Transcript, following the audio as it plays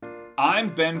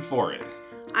I'm Ben Forrest.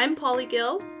 I'm Polly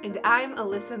Gill. And I'm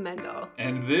Alyssa Mendel.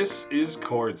 And this is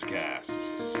Chordscast.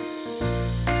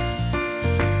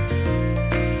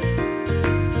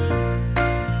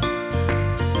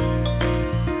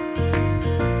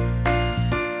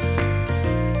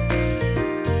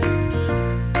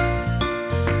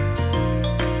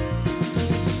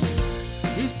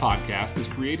 This podcast is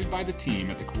created by the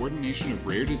team at the Coordination of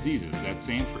Rare Diseases at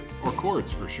Sanford, or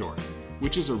CORDS for short,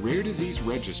 which is a rare disease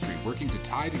registry working to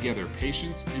tie together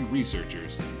patients and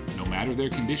researchers, no matter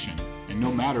their condition and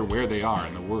no matter where they are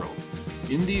in the world.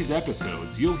 In these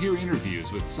episodes, you'll hear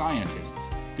interviews with scientists,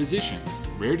 physicians,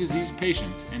 rare disease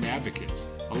patients, and advocates,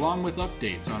 along with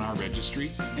updates on our registry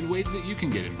and ways that you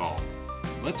can get involved.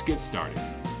 Let's get started.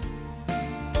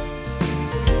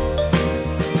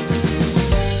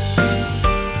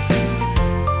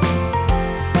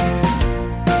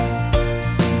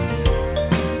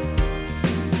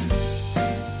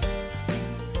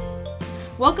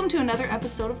 Welcome to another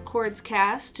episode of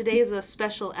Chordscast. Today is a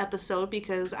special episode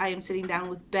because I am sitting down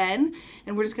with Ben,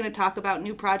 and we're just going to talk about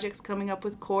new projects coming up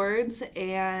with Chords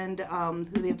and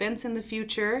the events in the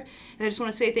future. And I just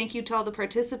want to say thank you to all the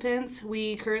participants.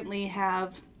 We currently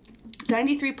have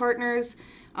 93 partners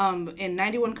in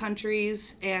 91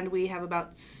 countries, and we have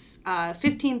about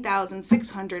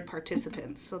 15,600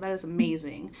 participants. So that is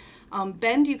amazing.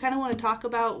 Ben, do you kind of want to talk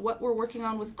about what we're working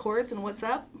on with Chords and what's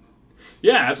up?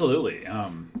 Yeah, absolutely.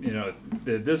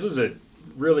 This is a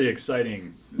really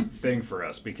exciting thing for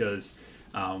us because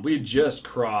we just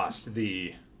crossed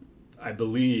the, I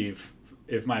believe,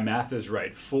 if my math is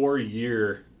right,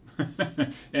 4-year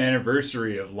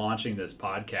anniversary of launching this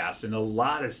podcast, and a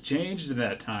lot has changed in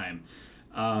that time.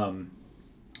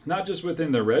 Not just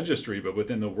within the registry, but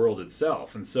within the world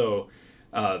itself. And so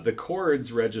the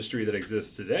CORDS registry that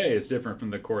exists today is different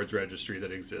from the CORDS registry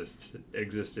that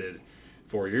existed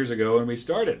 4 years ago when we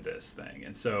started this thing.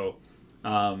 And so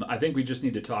I think we just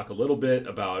need to talk a little bit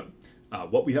about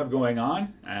what we have going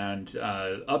on and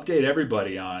update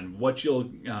everybody on what you'll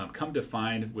come to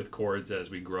find with Chords as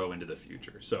we grow into the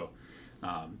future. So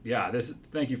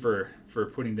thank you for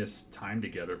putting this time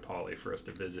together, Polly, for us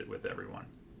to visit with everyone.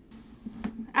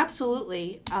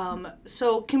 Absolutely.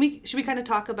 So should we kind of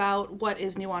talk about what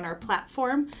is new on our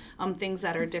platform, things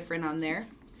that are different on there?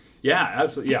 Yeah,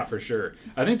 absolutely. Yeah, for sure.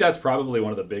 I think that's probably one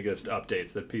of the biggest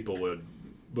updates that people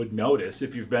would notice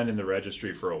if you've been in the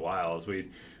registry for a while. Is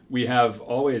we have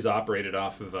always operated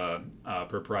off of a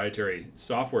proprietary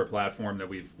software platform that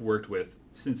we've worked with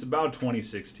since about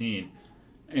 2016,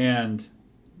 and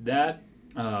that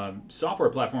software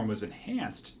platform was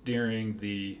enhanced during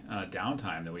the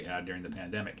downtime that we had during the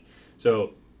pandemic.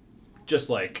 So, just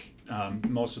like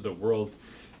most of the world,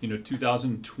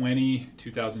 2020,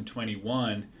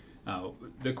 2021.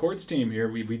 The CORDS team here,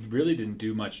 we really didn't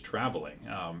do much traveling.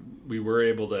 We were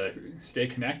able to stay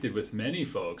connected with many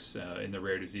folks in the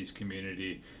rare disease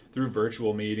community through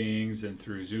virtual meetings and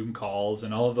through Zoom calls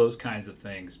and all of those kinds of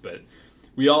things. But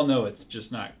we all know it's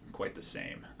just not quite the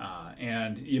same.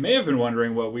 And you may have been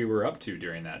wondering what we were up to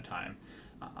during that time.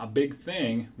 A big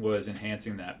thing was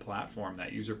enhancing that platform,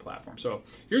 that user platform. So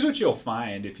here's what you'll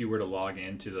find if you were to log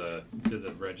into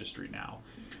the registry now.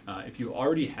 If you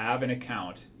already have an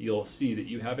account, you'll see that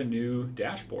you have a new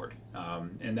dashboard.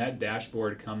 And that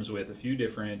dashboard comes with a few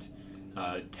different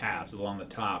tabs along the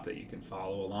top that you can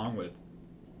follow along with.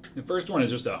 The first one is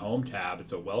just a home tab.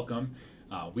 It's a welcome.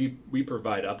 We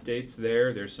provide updates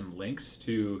there. There's some links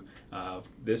to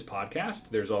this podcast.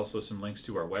 There's also some links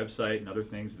to our website and other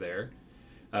things there.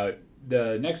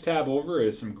 The next tab over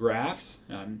is some graphs.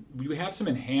 We have some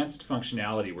enhanced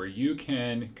functionality where you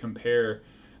can compare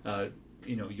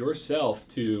yourself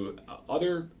to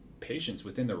other patients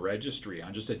within the registry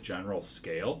on just a general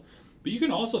scale. But you can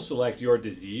also select your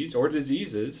disease or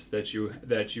diseases that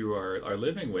you are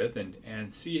living with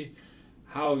and see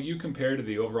how you compare to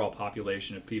the overall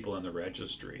population of people in the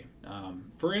registry.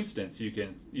 For instance, you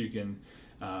can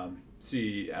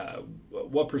see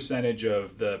what percentage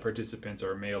of the participants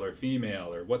are male or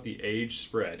female, or what the age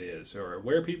spread is, or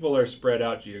where people are spread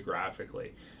out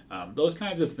geographically. Those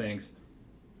kinds of things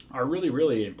are really,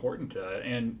 really important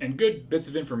and good bits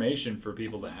of information for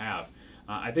people to have.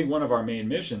 I think one of our main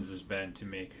missions has been to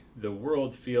make the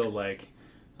world feel like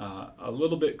a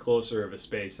little bit closer of a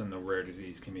space in the rare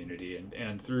disease community,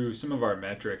 and through some of our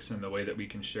metrics and the way that we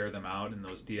can share them out in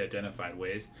those de-identified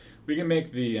ways, we can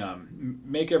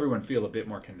make everyone feel a bit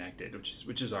more connected,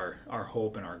 which is our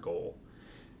hope and our goal.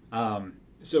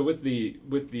 So with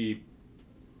the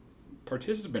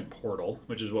participant portal,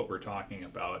 which is what we're talking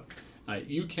about,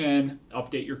 You can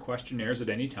update your questionnaires at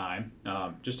any time.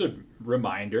 Just a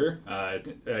reminder, I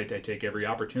take every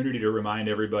opportunity to remind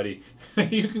everybody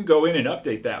you can go in and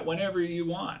update that whenever you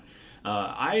want.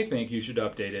 I think you should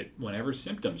update it whenever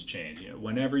symptoms change,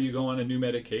 whenever you go on a new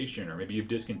medication, or maybe you've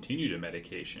discontinued a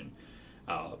medication.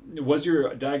 Was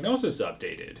your diagnosis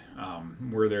updated?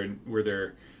 Were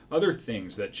there other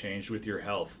things that changed with your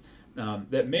health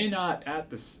that may not at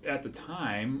the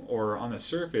time or on the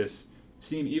surface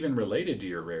seem even related to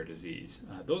your rare disease?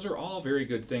 Those are all very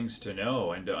good things to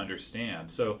know and to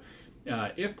understand. So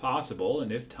if possible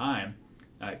and if time,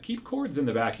 keep cords in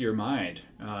the back of your mind,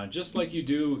 just like you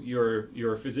do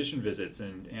your physician visits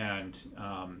and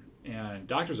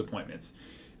doctor's appointments.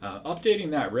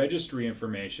 Updating that registry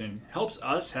information helps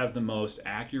us have the most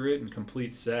accurate and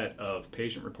complete set of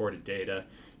patient-reported data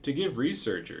to give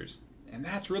researchers. And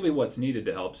that's really what's needed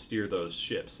to help steer those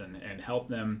ships and help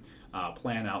them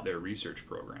plan out their research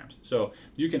programs. So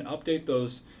you can update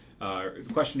those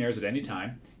questionnaires at any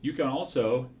time. You can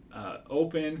also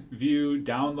open, view,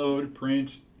 download,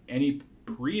 print any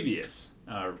previous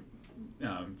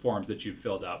forms that you've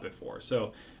filled out before.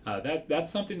 So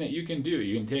that's something that you can do.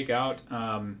 You can take out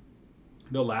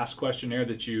the last questionnaire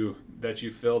that you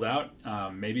filled out.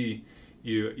 Maybe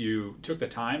you took the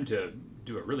time to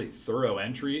do a really thorough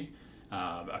entry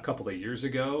a couple of years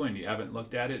ago, and you haven't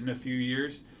looked at it in a few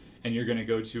years, and you're going to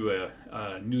go to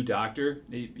a new doctor.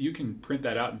 You can print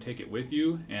that out and take it with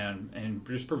you, and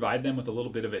just provide them with a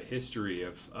little bit of a history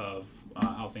of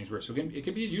how things work. So it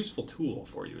can be a useful tool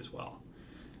for you as well.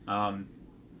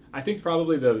 I think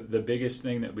probably the biggest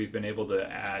thing that we've been able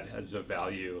to add as a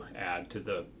value add to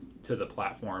the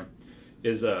platform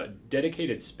is a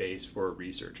dedicated space for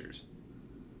researchers.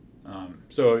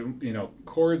 So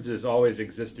Cords has always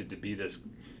existed to be this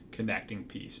connecting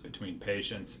piece between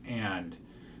patients and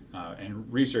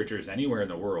researchers anywhere in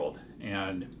the world.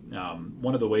 And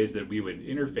one of the ways that we would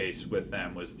interface with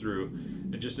them was through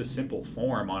just a simple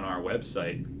form on our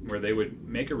website where they would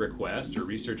make a request, or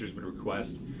researchers would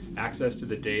request access to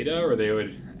the data, or they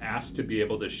would ask to be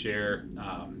able to share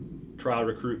trial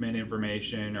recruitment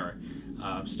information or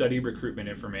study recruitment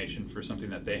information for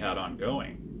something that they had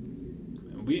ongoing.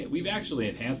 We've actually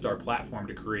enhanced our platform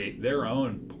to create their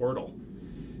own portal.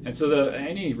 And so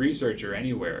any researcher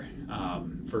anywhere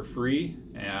for free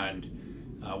and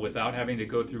without having to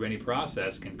go through any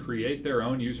process can create their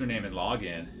own username and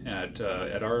login at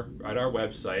our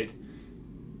website,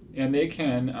 and they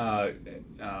can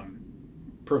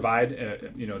provide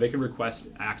they can request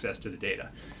access to the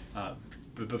data.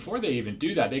 But before they even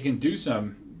do that, they can do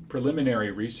some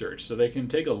preliminary research. So they can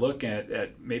take a look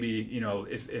at maybe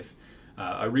if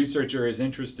a researcher is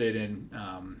interested in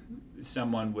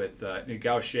someone with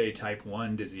Gaucher type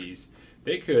 1 disease,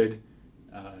 they could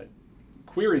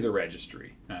query the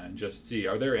registry and just see,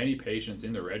 are there any patients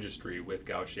in the registry with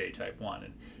Gaucher type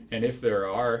 1? And if there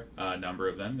are a number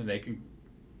of them, then they can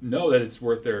know that it's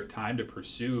worth their time to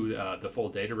pursue the full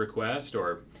data request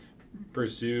or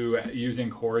pursue using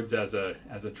Cords as a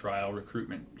trial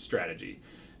recruitment strategy.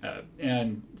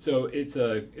 And so it's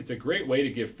a great way to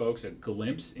give folks a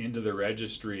glimpse into the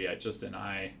registry at just a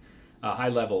high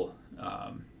level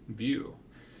view.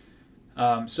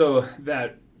 So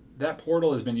that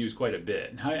portal has been used quite a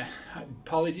bit.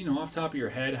 Polly, do you know off the top of your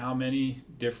head how many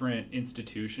different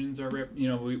institutions are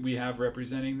we have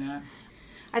representing that?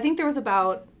 I think there was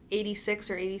about 86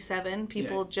 or 87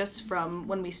 people just from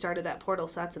when we started that portal,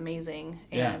 so that's amazing.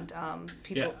 And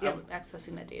people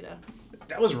accessing that data.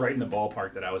 That was right in the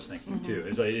ballpark that I was thinking too.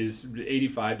 Is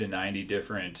 85 to 90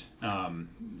 different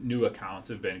new accounts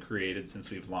have been created since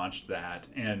we've launched that,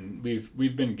 and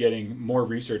we've been getting more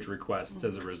research requests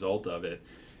as a result of it,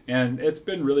 and it's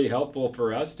been really helpful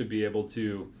for us to be able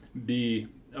to be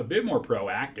a bit more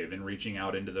proactive in reaching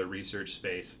out into the research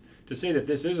space to say that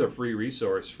this is a free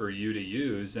resource for you to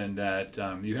use and that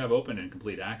you have open and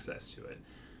complete access to it.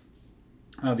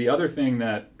 The other thing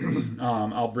that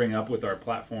I'll bring up with our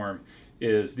platform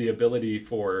is the ability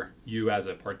for you as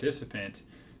a participant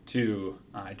to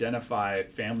identify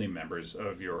family members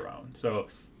of your own. So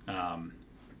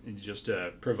just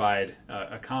to provide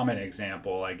a common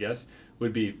example, I guess,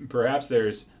 would be perhaps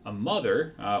there's a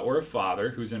mother or a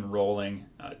father who's enrolling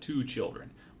 2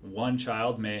 children. One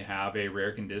child may have a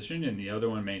rare condition and the other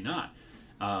one may not,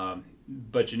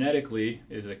 but genetically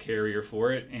is a carrier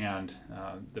for it, and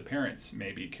the parents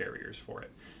may be carriers for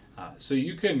it. So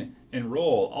you can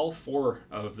enroll all 4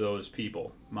 of those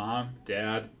people, mom,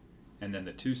 dad, and then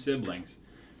the 2 siblings.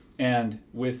 And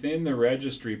within the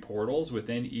registry portals,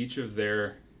 within each of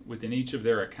their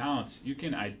accounts, you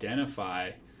can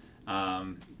identify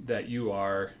that you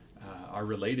are are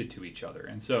related to each other.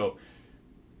 And so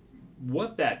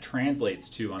what that translates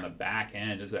to on the back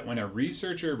end is that when a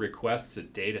researcher requests a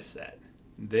data set,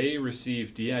 they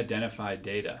receive de-identified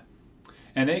data.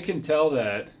 And they can tell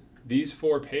that these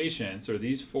 4 patients or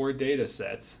these 4 data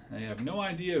sets, they have no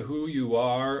idea who you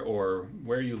are or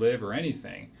where you live or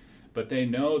anything, but they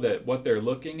know that what they're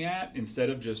looking at, instead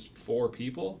of just 4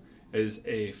 people, is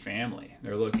a family.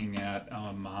 They're looking at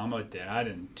a mom, a dad,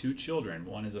 and 2 children.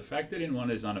 One is affected and one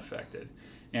is unaffected.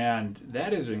 And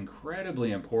that is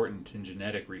incredibly important in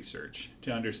genetic research,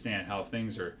 to understand how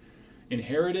things are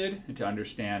inherited and to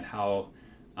understand how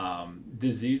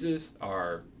diseases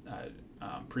are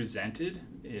presented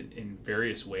in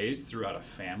various ways throughout a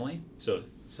family. So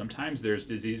sometimes there's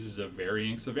diseases of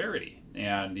varying severity,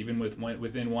 and even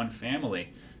within one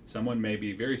family, someone may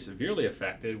be very severely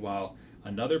affected while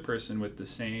another person with the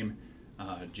same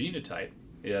genotype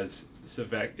is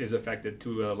affected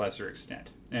to a lesser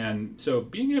extent. And so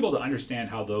being able to understand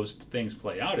how those things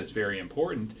play out is very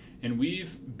important, and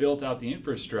we've built out the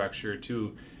infrastructure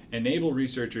to enable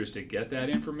researchers to get that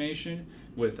information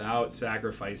without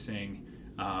sacrificing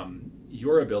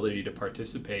your ability to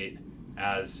participate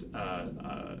as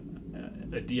a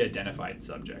de-identified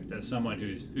subject, as someone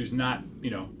who's not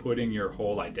putting your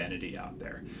whole identity out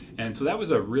there. And so that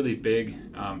was a really big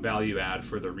value add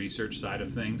for the research side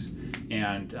of things,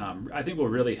 and I think will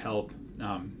really help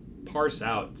parse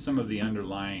out some of the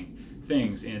underlying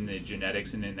things in the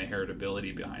genetics and in the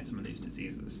heritability behind some of these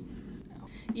diseases.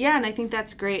 Yeah, and I think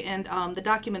that's great. And the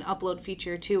document upload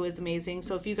feature, too, is amazing.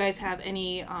 So if you guys have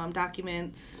any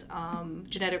documents,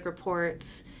 genetic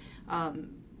reports,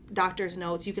 doctor's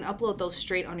notes, you can upload those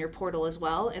straight on your portal as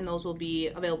well, and those will be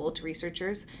available to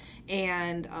researchers.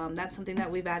 And that's something that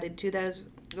we've added, too, that is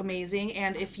amazing.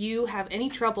 And if you have any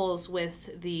troubles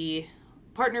with the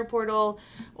partner portal,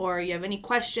 or you have any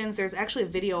questions, there's actually a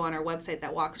video on our website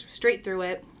that walks straight through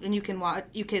it, and you can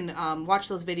watch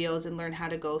those videos and learn how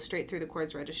to go straight through the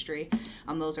CORDS registry.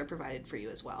 Those are provided for you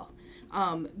as well.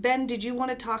 Ben, did you want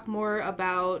to talk more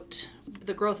about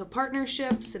the growth of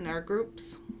partnerships and our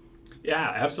groups?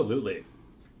 Yeah, absolutely.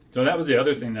 So that was the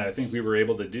other thing that I think we were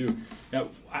able to do. Now,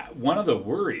 one of the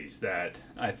worries that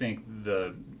I think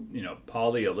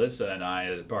Polly, Alyssa, and I,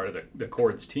 as part of the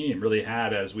CORDS team, really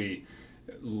had as we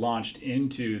launched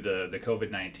into the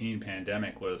COVID-19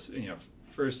 pandemic was,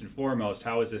 first and foremost,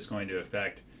 how is this going to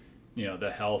affect,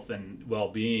 the health and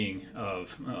well-being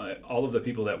of all of the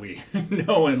people that we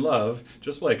know and love,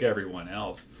 just like everyone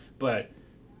else. But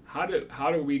how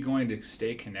are we going to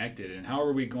stay connected, and how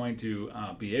are we going to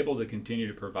be able to continue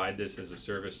to provide this as a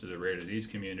service to the rare disease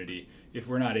community if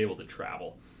we're not able to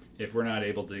travel, if we're not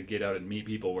able to get out and meet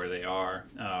people where they are,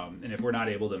 and if we're not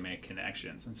able to make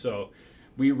connections? And so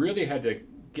we really had to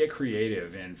get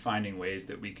creative in finding ways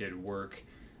that we could work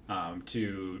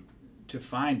to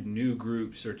find new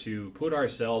groups or to put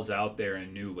ourselves out there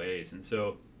in new ways. And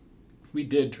so we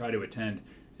did try to attend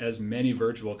as many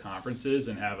virtual conferences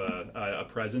and have a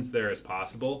presence there as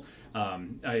possible.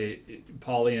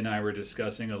 Polly and I were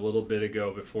discussing a little bit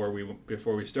ago before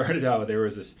we started out, there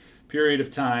was this period of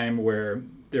time where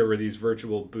there were these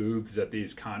virtual booths at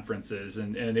these conferences,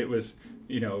 and it was,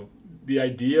 the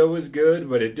idea was good,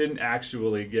 but it didn't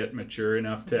actually get mature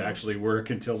enough to actually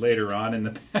work until later on in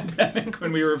the pandemic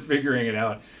when we were figuring it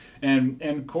out.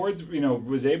 And CORDS,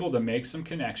 was able to make some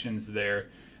connections there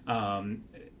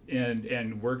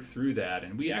and work through that.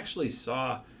 And we actually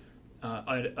saw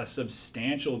a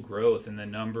substantial growth in the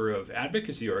number of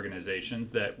advocacy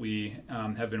organizations that we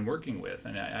have been working with.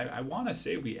 And I want to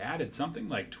say we added something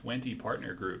like 20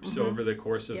 partner groups over the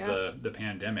course of the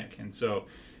pandemic. And so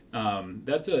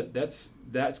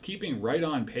that's keeping right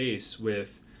on pace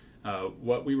with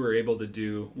what we were able to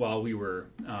do while we were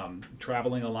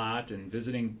traveling a lot and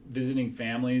visiting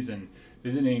families and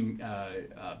visiting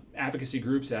advocacy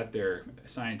groups at their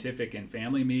scientific and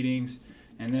family meetings,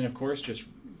 and then of course just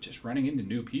running into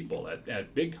new people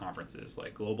at big conferences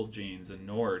like Global Genes and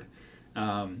NORD.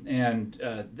 And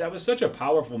that was such a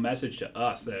powerful message to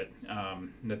us that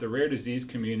the rare disease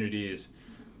community is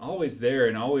always there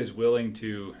and always willing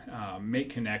to make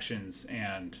connections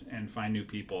and find new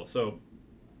people. So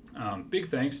big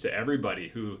thanks to everybody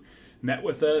who met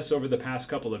with us over the past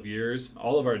couple of years,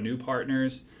 all of our new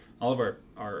partners, all of our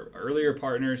earlier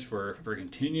partners for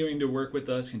continuing to work with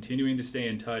us, continuing to stay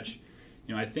in touch.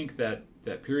 I think that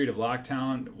period of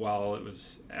lockdown, while it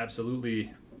was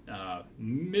absolutely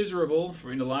miserable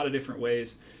in a lot of different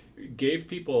ways, gave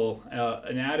people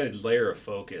an added layer of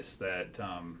focus that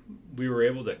we were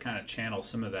able to kind of channel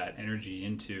some of that energy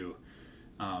into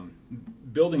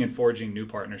building and forging new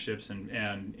partnerships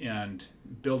and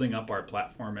building up our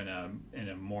platform in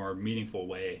a more meaningful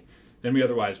way than we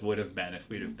otherwise would have been if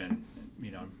we'd have been,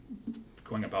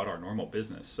 going about our normal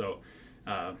business. So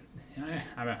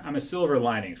I'm a silver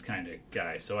linings kind of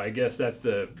guy. So I guess that's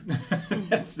the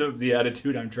the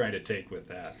attitude I'm trying to take with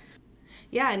that.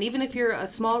 Yeah, and even if you're a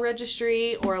small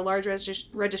registry or a large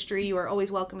registry, you are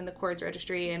always welcome in the Cords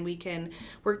registry, and we can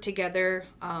work together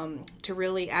to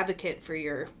really advocate for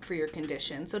your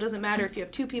condition. So it doesn't matter if you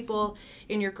have 2 people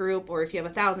in your group or if you have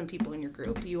 1,000 people in your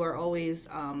group. You are always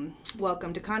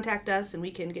welcome to contact us, and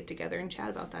we can get together and chat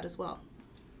about that as well.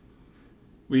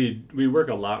 We work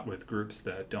a lot with groups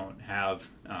that don't have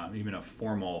even a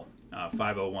formal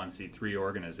 501c3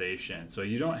 organization. So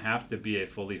you don't have to be a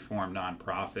fully formed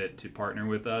nonprofit to partner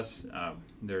with us.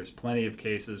 There's plenty of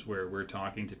cases where we're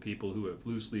talking to people who have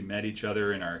loosely met each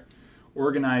other and are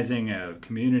organizing a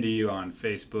community on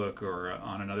Facebook or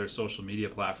on another social media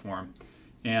platform.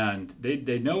 And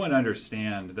they know and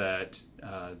understand that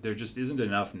there just isn't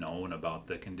enough known about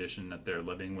the condition that they're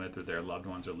living with or their loved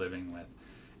ones are living with.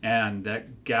 And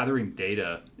that gathering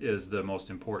data is the most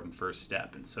important first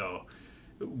step. And so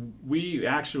we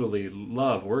actually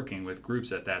love working with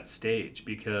groups at that stage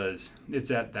because it's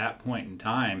at that point in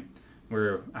time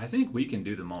where I think we can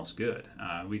do the most good.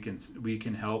 We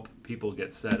can help people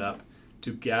get set up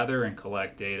to gather and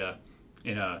collect data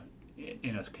in a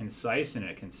concise and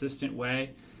in a consistent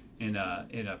way,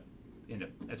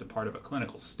 as a part of a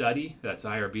clinical study that's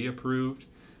IRB approved.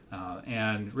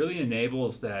 And really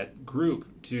enables that group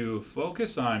to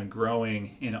focus on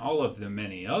growing in all of the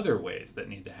many other ways that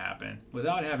need to happen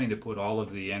without having to put all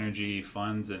of the energy,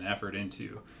 funds, and effort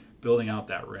into building out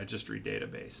that registry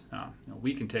database.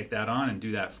 We can take that on and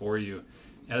do that for you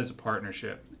as a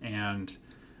partnership, and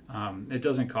it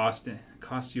doesn't cost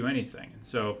you anything. And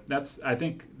so that's, I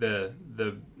think, the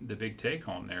big take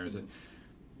home there is that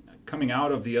coming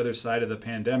out of the other side of the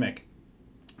pandemic,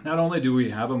 not only do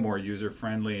we have a more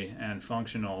user-friendly and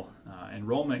functional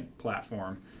enrollment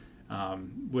platform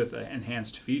with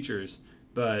enhanced features,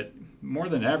 but more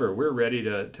than ever, we're ready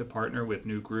to partner with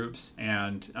new groups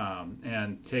and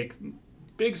take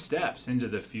big steps into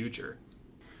the future.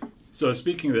 So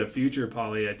speaking of the future,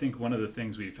 Polly, I think one of the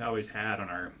things we've always had on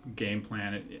our game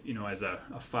plan, as a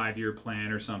 5-year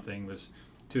plan or something, was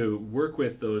to work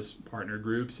with those partner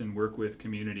groups and work with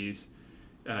communities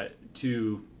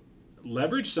to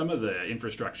leverage some of the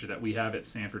infrastructure that we have at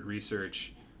Sanford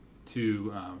Research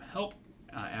to help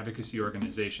advocacy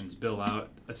organizations build out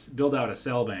a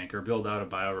cell bank or build out a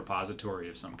biorepository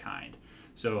of some kind.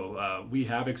 So we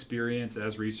have experience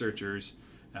as researchers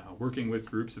working with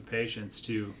groups of patients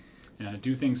to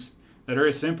do things that are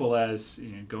as simple as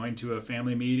going to a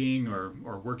family meeting or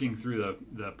working through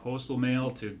the postal mail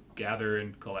to gather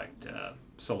and collect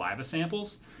saliva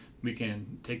samples. We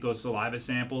can take those saliva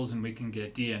samples and we can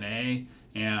get DNA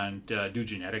and do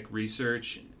genetic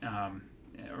research,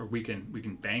 or we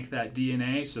can bank that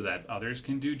DNA so that others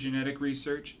can do genetic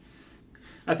research.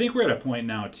 I think we're at a point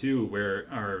now too where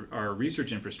our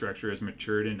research infrastructure has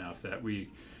matured enough that we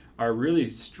are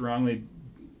really strongly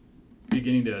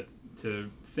beginning to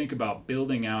think about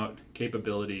building out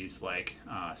capabilities like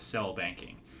cell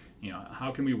banking.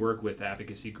 How can we work with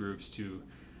advocacy groups to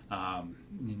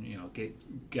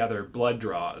gather blood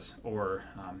draws or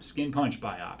skin punch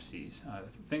biopsies,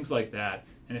 things like that,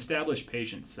 and establish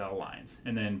patient cell lines,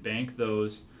 and then bank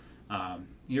those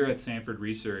here at Sanford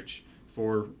Research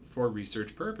for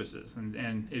research purposes.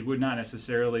 And it would not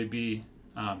necessarily be,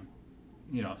 a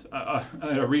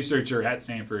researcher at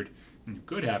Sanford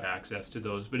could have access to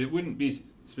those, but it wouldn't be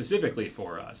specifically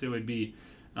for us. It would be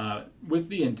with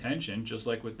the intention, just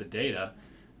like with the data,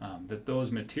 that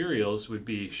those materials would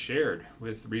be shared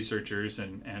with researchers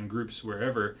and groups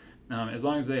wherever, as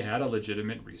long as they had a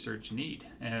legitimate research need.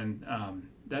 And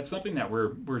that's something that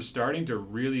we're starting to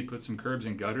really put some curbs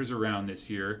and gutters around this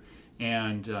year,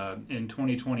 and in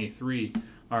 2023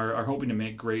 are hoping to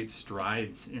make great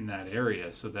strides in that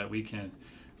area so that we can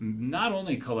not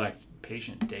only collect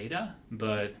patient data,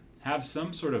 but have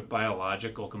some sort of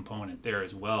biological component there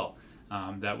as well.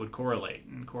 That would correlate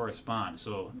and correspond.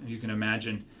 So you can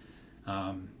imagine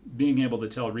being able to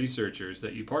tell researchers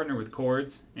that you partner with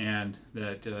Cords and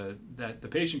that the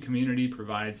patient community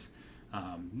provides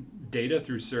data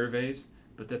through surveys,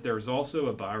 but that there's also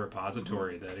a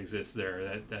biorepository that exists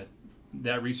there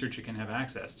that researcher can have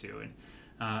access to.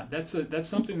 And that's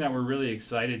something that we're really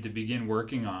excited to begin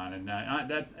working on,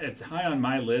 and it's high on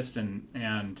my list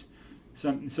and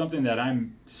something that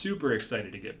I'm super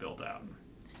excited to get built out.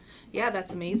 Yeah,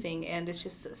 that's amazing, and it's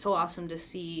just so awesome to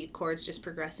see Cords just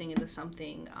progressing into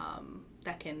something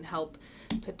that can help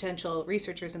potential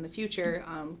researchers in the future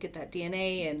get that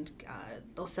DNA and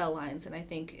those cell lines. And I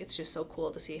think it's just so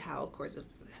cool to see how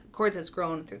Cords has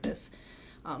grown through this.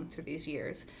 Through these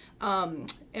years.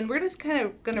 And we're just kind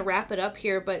of going to wrap it up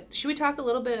here, but should we talk a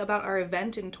little bit about our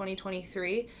event in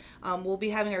 2023? We'll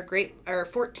be having our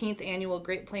 14th annual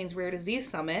Great Plains Rare Disease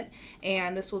Summit,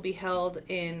 and this will be held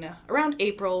in around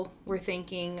April, we're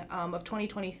thinking, of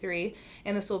 2023.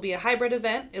 And this will be a hybrid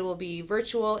event. It will be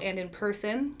virtual and in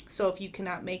person. So if you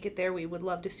cannot make it there, we would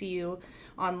love to see you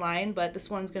online, but this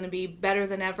one's going to be better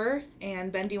than ever.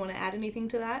 And Ben, do you want to add anything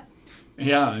to that?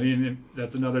 Yeah, I mean,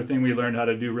 that's another thing we learned how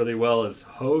to do really well is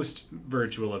host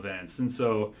virtual events. And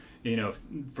so,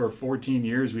 for 14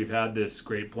 years, we've had this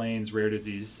Great Plains Rare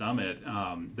Disease Summit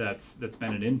that's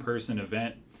been an in-person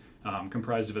event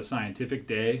comprised of a scientific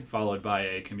day followed by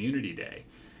a community day.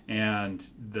 And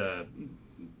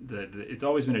it's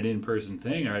always been an in-person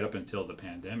thing right up until the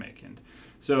pandemic. And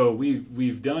so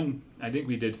we've done, I think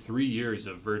we did 3 years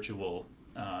of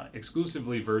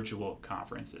exclusively virtual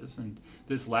conferences, and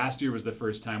this last year was the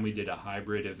first time we did a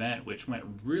hybrid event, which went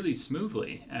really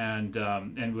smoothly and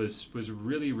was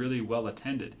really, really well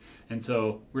attended. And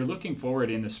so we're looking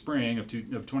forward in the spring of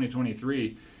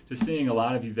 2023 to seeing a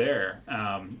lot of you there,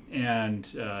 and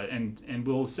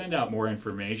we'll send out more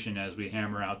information as we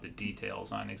hammer out the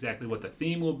details on exactly what the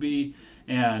theme will be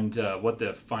and what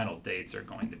the final dates are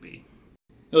going to be.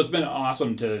 It's been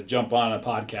awesome to jump on a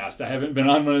podcast. I haven't been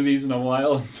on one of these in a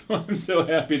while, so I'm so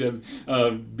happy to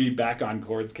be back on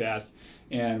Cordscast,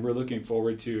 and we're looking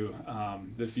forward to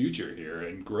the future here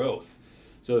and growth.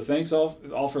 So thanks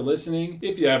all for listening.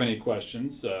 If you have any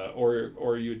questions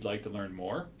or you'd like to learn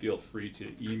more, feel free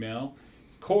to email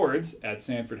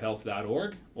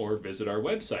cords@sanfordhealth.org or visit our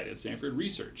website at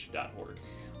sanfordresearch.org.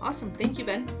 Awesome. Thank you,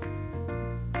 Ben.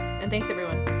 And thanks,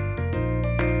 everyone.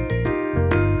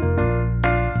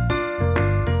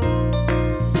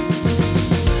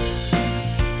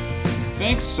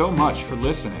 Thanks so much for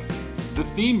listening. The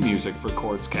theme music for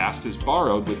Cordscast is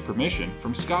borrowed with permission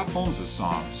from Scott Holmes'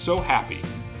 song, So Happy.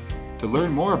 To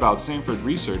learn more about Sanford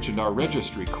Research and our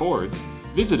registry Cords,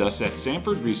 visit us at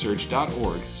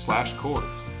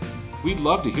sanfordresearch.org/cords. We'd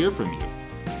love to hear from you.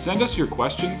 Send us your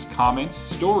questions, comments,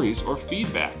 stories, or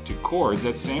feedback to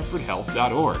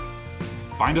cords@sanfordhealth.org.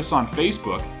 Find us on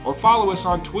Facebook or follow us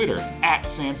on Twitter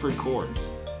 @SanfordCords.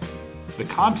 The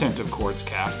content of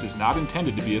Cordscast is not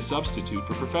intended to be a substitute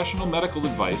for professional medical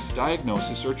advice,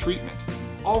 diagnosis, or treatment.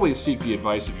 Always seek the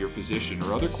advice of your physician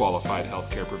or other qualified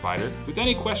healthcare provider with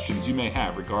any questions you may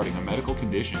have regarding a medical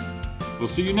condition. We'll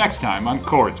see you next time on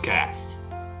Cordscast.